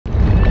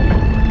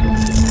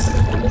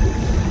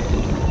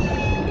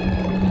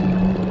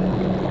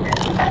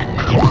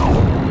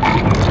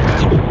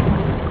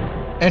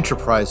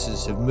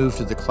Enterprises have moved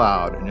to the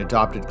cloud and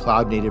adopted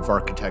cloud-native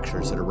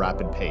architectures at a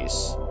rapid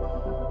pace.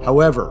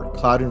 However,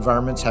 cloud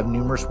environments have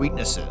numerous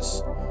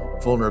weaknesses: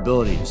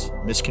 vulnerabilities,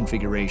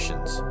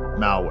 misconfigurations,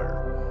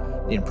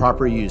 malware, the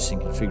improper use and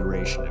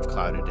configuration of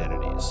cloud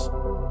identities.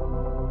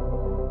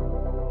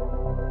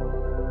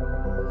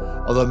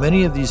 Although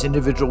many of these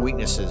individual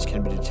weaknesses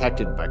can be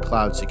detected by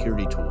cloud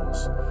security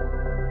tools,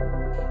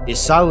 a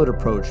siloed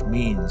approach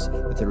means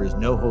that there is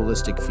no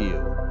holistic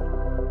view,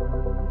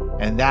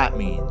 and that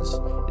means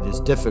it is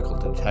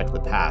difficult to detect the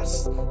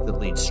paths that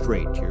lead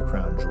straight to your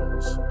crown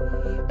jewels.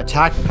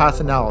 Attack path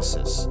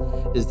analysis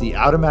is the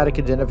automatic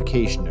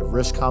identification of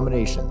risk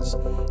combinations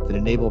that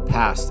enable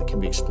paths that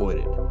can be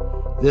exploited.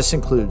 This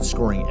includes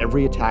scoring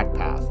every attack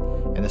path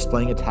and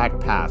displaying attack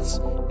paths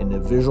in a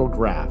visual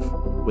graph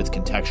with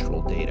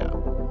contextual data.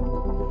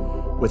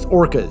 With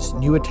Orca's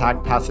new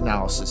attack path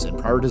analysis and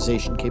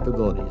prioritization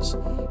capabilities,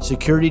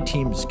 security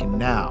teams can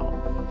now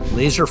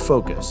laser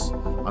focus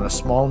on a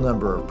small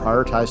number of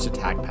prioritized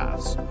attack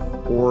paths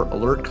or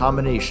alert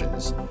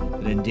combinations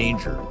that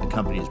endanger the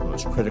company's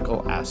most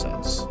critical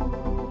assets.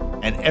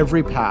 And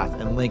every path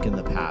and link in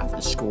the path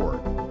is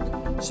scored,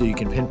 so you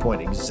can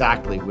pinpoint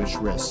exactly which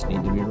risks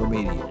need to be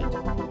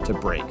remediated to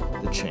break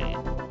the chain.